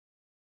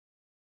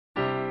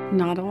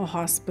Not all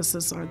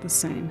hospices are the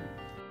same.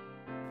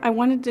 I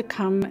wanted to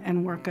come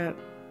and work at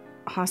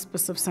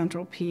Hospice of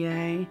Central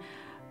PA,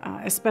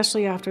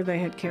 especially after they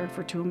had cared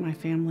for two of my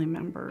family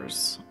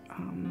members.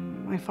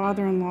 My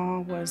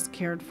father-in-law was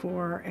cared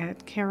for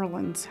at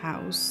Carolyn's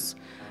house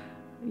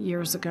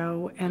years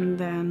ago, and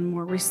then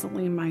more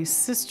recently my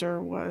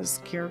sister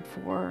was cared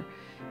for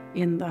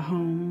in the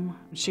home.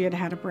 She had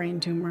had a brain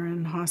tumor,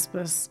 and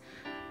hospice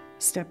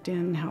stepped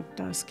in, helped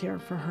us care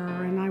for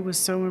her, and I was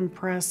so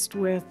impressed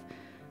with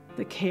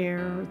the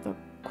care, the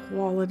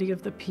quality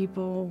of the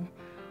people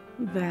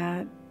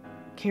that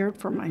cared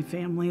for my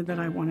family that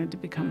I wanted to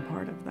become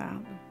part of that.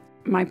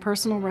 My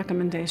personal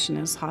recommendation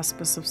is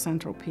Hospice of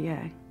Central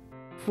PA.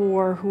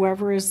 For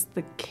whoever is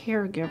the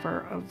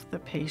caregiver of the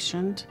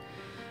patient,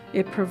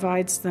 it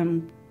provides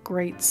them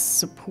great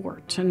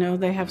support to know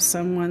they have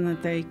someone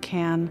that they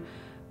can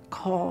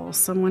call,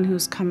 someone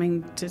who's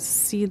coming to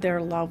see their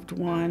loved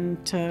one,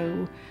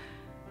 to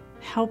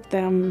help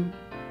them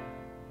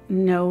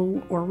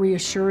know or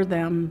reassure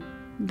them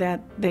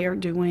that they are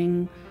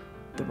doing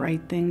the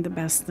right thing, the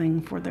best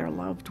thing for their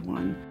loved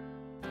one.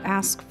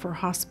 Ask for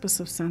Hospice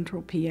of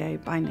Central PA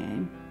by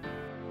name.